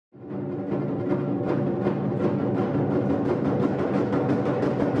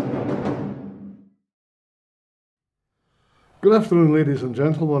Good afternoon, ladies and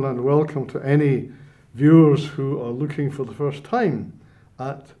gentlemen, and welcome to any viewers who are looking for the first time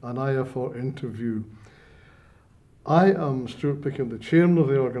at an IAFOR interview. I am Stuart Picken, the chairman of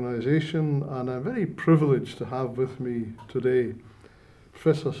the organisation, and I'm very privileged to have with me today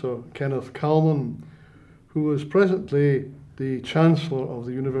Professor Sir Kenneth Calman, who is presently the Chancellor of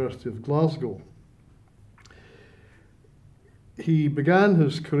the University of Glasgow. He began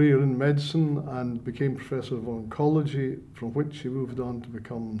his career in medicine and became Professor of Oncology, from which he moved on to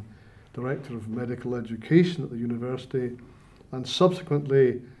become Director of Medical Education at the university, and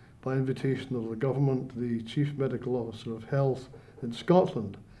subsequently, by invitation of the government, the Chief Medical Officer of Health in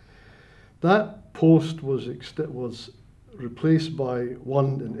Scotland. That post was replaced by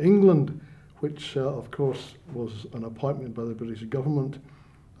one in England, which of course was an appointment by the British government,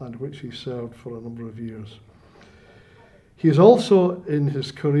 and which he served for a number of years. He has also, in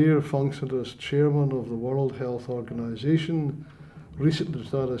his career, functioned as chairman of the World Health Organization, recently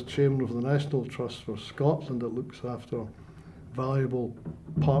retired as chairman of the National Trust for Scotland that looks after valuable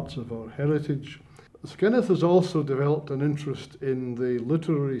parts of our heritage. Kenneth has also developed an interest in the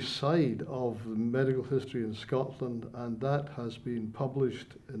literary side of the medical history in Scotland, and that has been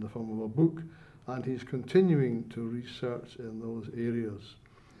published in the form of a book, and he's continuing to research in those areas.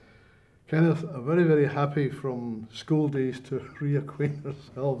 Kenneth, I'm very, very happy from school days to reacquaint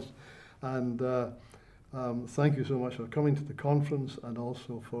ourselves, and thank you so much for coming to the conference and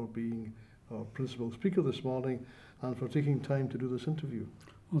also for being our principal speaker this morning and for taking time to do this interview.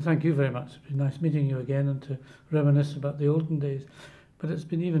 Well, thank you very much. It's been nice meeting you again and to reminisce about the olden days. But it's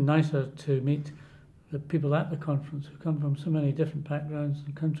been even nicer to meet the people at the conference who come from so many different backgrounds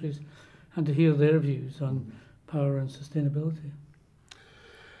and countries and to hear their views on power and sustainability.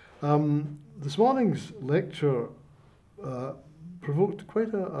 This morning's lecture provoked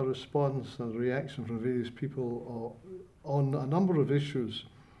quite a response and reaction from various people on a number of issues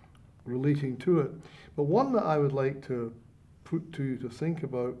relating to it. But one that I would like to put to you to think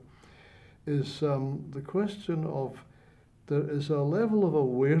about is the question of there is a level of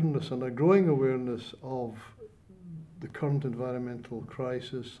awareness and a growing awareness of the current environmental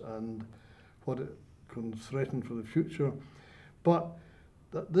crisis and what it can threaten for the future, but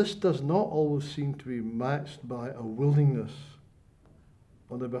that this does not always seem to be matched by a willingness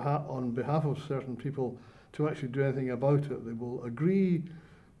on behalf of certain people to actually do anything about it. They will agree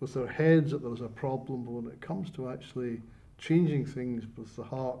with their heads that there's a problem, but when it comes to actually changing things with the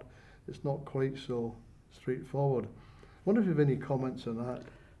heart, it's not quite so straightforward. I wonder if you have any comments on that.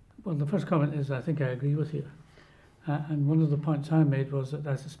 Well, the first comment is I think I agree with you. And one of the points I made was that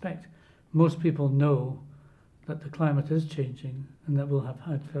I suspect most people know that the climate is changing and that will have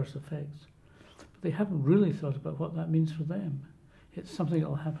adverse effects. But they haven't really thought about what that means for them. It's something that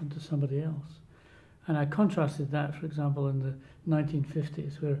will happen to somebody else. And I contrasted that, for example, in the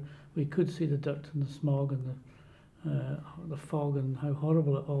 1950s, where we could see the dirt and the smog and the fog and how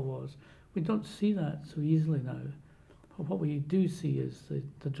horrible it all was. We don't see that so easily now. But what we do see is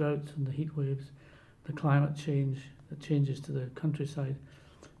the droughts and the heat waves, the climate change, the changes to the countryside.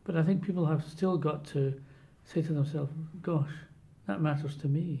 But I think people have still got to say to themselves, gosh, that matters to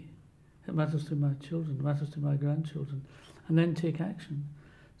me. It matters to my children, it matters to my grandchildren, and then take action.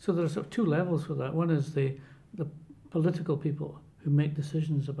 So there are sort of two levels for that. One is the political people who make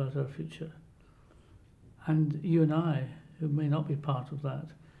decisions about our future, and you and I, who may not be part of that,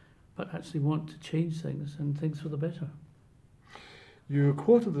 but actually want to change things and things for the better. You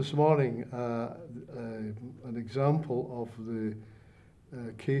quoted this morning an example of the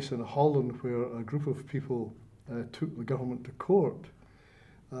case in Holland where a group of people took the government to court.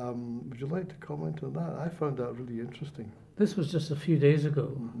 Would you like to comment on that? I found that really interesting. This was just a few days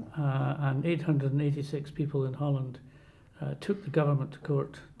ago, and 886 people in Holland took the government to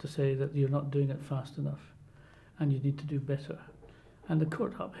court to say that you're not doing it fast enough and you need to do better. And the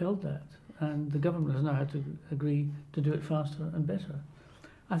court upheld that, and the government has now had to agree to do it faster and better.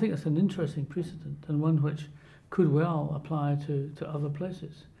 I think it's an interesting precedent and one which could well apply to other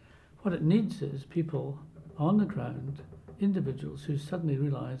places. What it needs is people on the ground, individuals who suddenly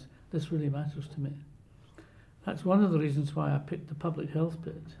realise this really matters to me. That's one of the reasons why I picked the public health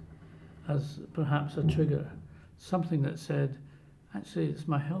bit as perhaps a trigger, something that said, actually it's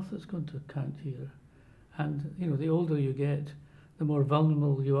my health that's going to count here. And you know, the older you get, the more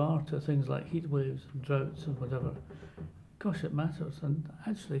vulnerable you are to things like heat waves and droughts and whatever. Gosh, it matters. And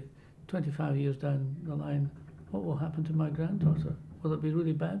actually, 25 years down the line, what will happen to my granddaughter? Will it be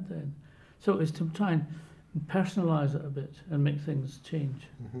really bad then? So it's to try and personalize it a bit and make things change.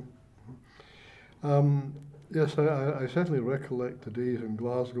 Yes, I certainly recollect the days in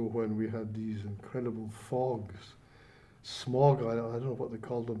Glasgow when we had these incredible fogs smog, I don't know what they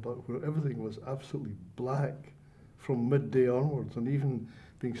called them, but where everything was absolutely black from midday onwards, and even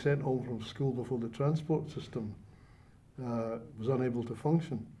being sent home from school before the transport system was unable to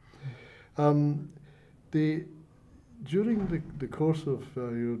function. During the course of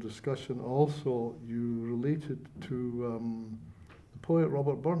your discussion also, you related to the poet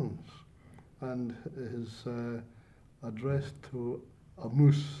Robert Burns and his address to a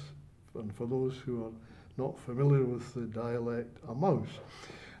moose, and for those who are not familiar with the dialect, a mouse,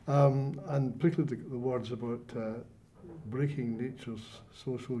 and particularly the words about breaking nature's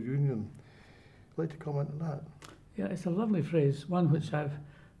social union. I'd like to comment on that. Yeah, it's a lovely phrase, one which I've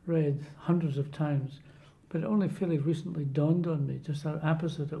read hundreds of times, but it only fairly recently dawned on me just how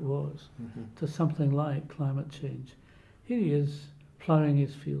opposite it was to something like climate change. Here he is ploughing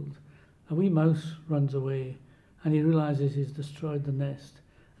his field. A wee mouse runs away and he realises he's destroyed the nest,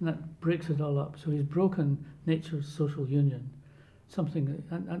 and that breaks it all up. So he's broken nature's social union. Something,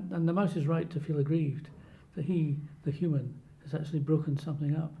 and the mouse is right to feel aggrieved that he, the human, has actually broken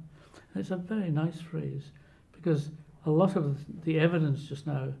something up. And it's a very nice phrase, because a lot of the evidence just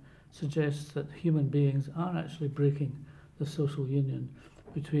now suggests that human beings are actually breaking the social union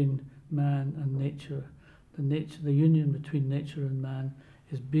between man and nature. The union between nature and man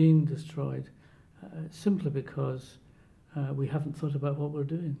is being destroyed simply because we haven't thought about what we're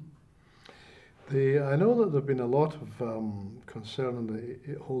doing. I know that there's been a lot of concern on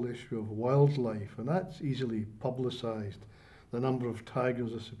the whole issue of wildlife, and that's easily publicised, the number of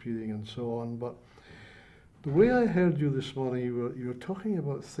tigers disappearing and so on, but the way I heard you this morning, you were talking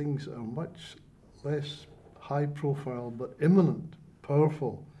about things that are much less high profile but imminent,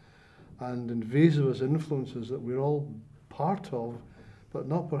 powerful and invasive as influences that we're all part of, but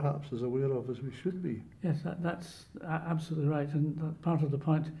not perhaps as aware of as we should be. Yes, that's absolutely right, and part of the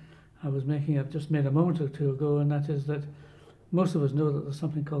point I was making, I've just made a moment or two ago, and that is that most of us know that there's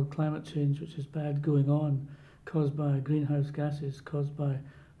something called climate change, which is bad going on, caused by greenhouse gases, caused by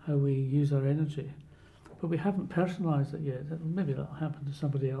how we use our energy. But we haven't personalised it yet. Maybe that'll happen to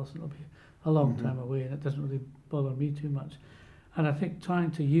somebody else, and it'll be a long time away, and it doesn't really bother me too much. And I think trying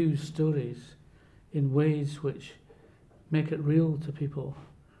to use stories in ways which make it real to people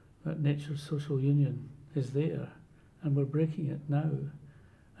that nature's social union is there, and we're breaking it now,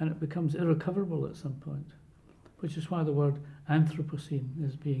 and it becomes irrecoverable at some point, which is why the word Anthropocene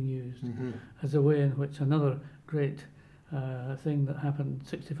is being used as a way in which another great thing that happened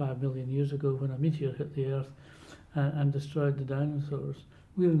 65 million years ago when a meteor hit the Earth and destroyed the dinosaurs.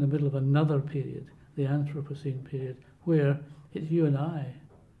 We're in the middle of another period, the Anthropocene period, where it's you and I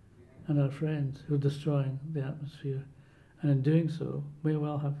and our friends who are destroying the atmosphere, and in doing so may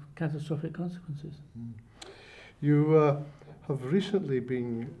well have catastrophic consequences. You have recently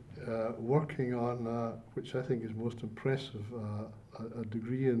been working on, which I think is most impressive, a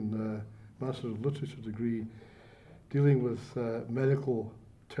degree in Master of Literature degree dealing with medical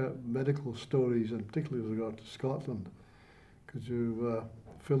stories, and particularly with regard to Scotland. Could you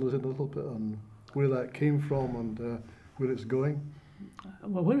fill us in a little bit on where that came from and where it's going?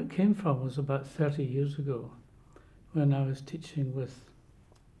 Well, where it came from was about 30 years ago, when I was teaching with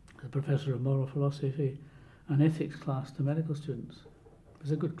the Professor of Moral Philosophy an ethics class to medical students. It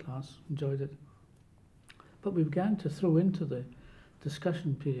was a good class, enjoyed it. But we began to throw into the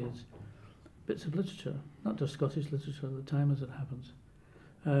discussion periods bits of literature, not just Scottish literature at the time as it happens,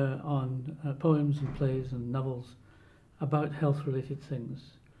 on poems and plays and novels about health-related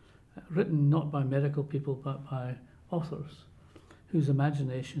things, written not by medical people but by authors whose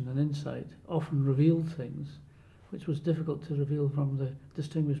imagination and insight often revealed things which was difficult to reveal from the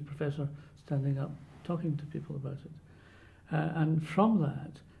distinguished professor standing up talking to people about it. And from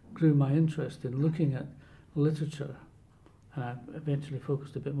that grew my interest in looking at literature, and I eventually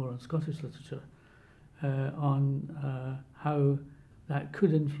focused a bit more on Scottish literature, on how that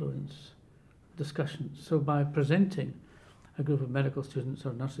could influence discussions. So by presenting a group of medical students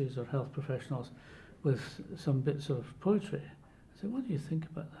or nurses or health professionals with some bits of poetry, I said, what do you think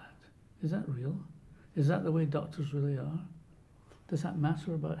about that? Is that real? Is that the way doctors really are? Does that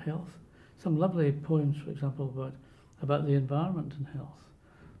matter about health? Some lovely poems, for example, about the environment and health,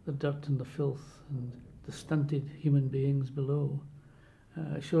 the dirt and the filth and the stunted human beings below,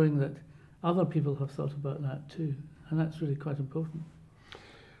 showing that other people have thought about that too, and that's really quite important.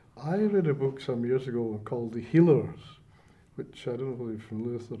 I read a book some years ago called The Healers, which I don't know whether you're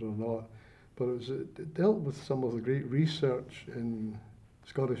familiar with it or not, but it dealt with some of the great research in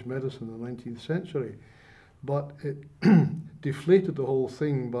Scottish medicine in the 19th century, but it deflated the whole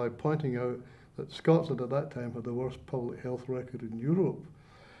thing by pointing out that Scotland at that time had the worst public health record in Europe.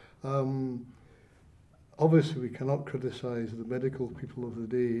 obviously we cannot criticise the medical people of the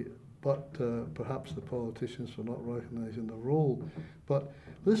day, but perhaps the politicians for not recognising the role. But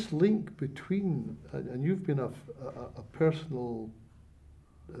this link between, and you've been a personal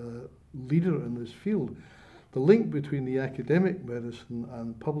leader in this field, the link between the academic medicine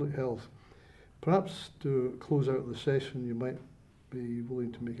and public health. Perhaps to close out the session, you might be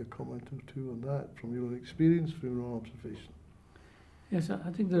willing to make a comment or two on that from your own experience, from your own observation. Yes,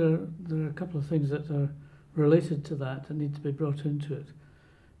 I think there are a couple of things that are related to that need to be brought into it.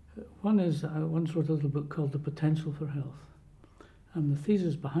 One is, I once wrote a little book called The Potential for Health. And the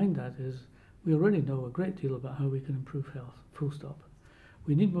thesis behind that is we already know a great deal about how we can improve health, full stop.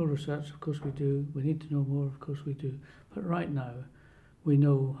 We need more research, of course we do. We need to know more, of course we do. But right now, we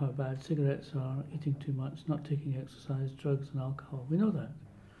know how bad cigarettes are, eating too much, not taking exercise, drugs and alcohol. We know that.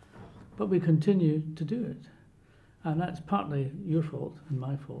 But we continue to do it. And that's partly your fault and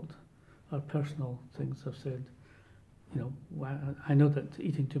my fault. Our personal things have said, you know, I know that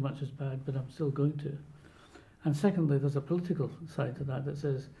eating too much is bad, but I'm still going to. And secondly, there's a political side to that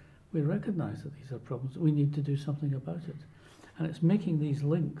says we recognise that these are problems. We need to do something about it. And it's making these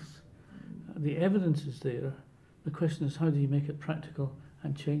links. The evidence is there. The question is, how do you make it practical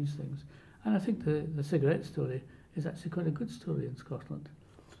and change things? And I think the cigarette story is actually quite a good story in Scotland.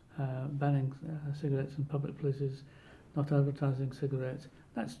 Banning cigarettes in public places, not advertising cigarettes.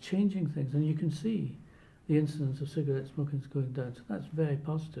 That's changing things. And you can see the incidence of cigarette smoking is going down. So that's very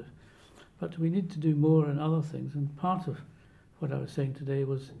positive. But we need to do more in other things. And part of what I was saying today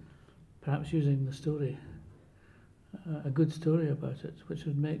was perhaps using the story, a good story about it, which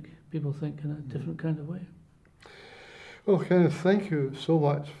would make people think in a different kind of way. Well, Kenneth, thank you so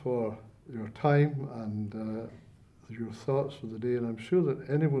much for your time and your thoughts for the day. And I'm sure that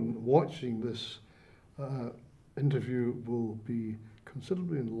anyone watching this interview will be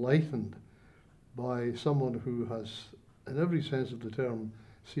considerably enlightened by someone who has, in every sense of the term,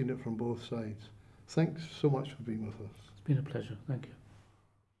 seen it from both sides. Thanks so much for being with us. It's been a pleasure. Thank you.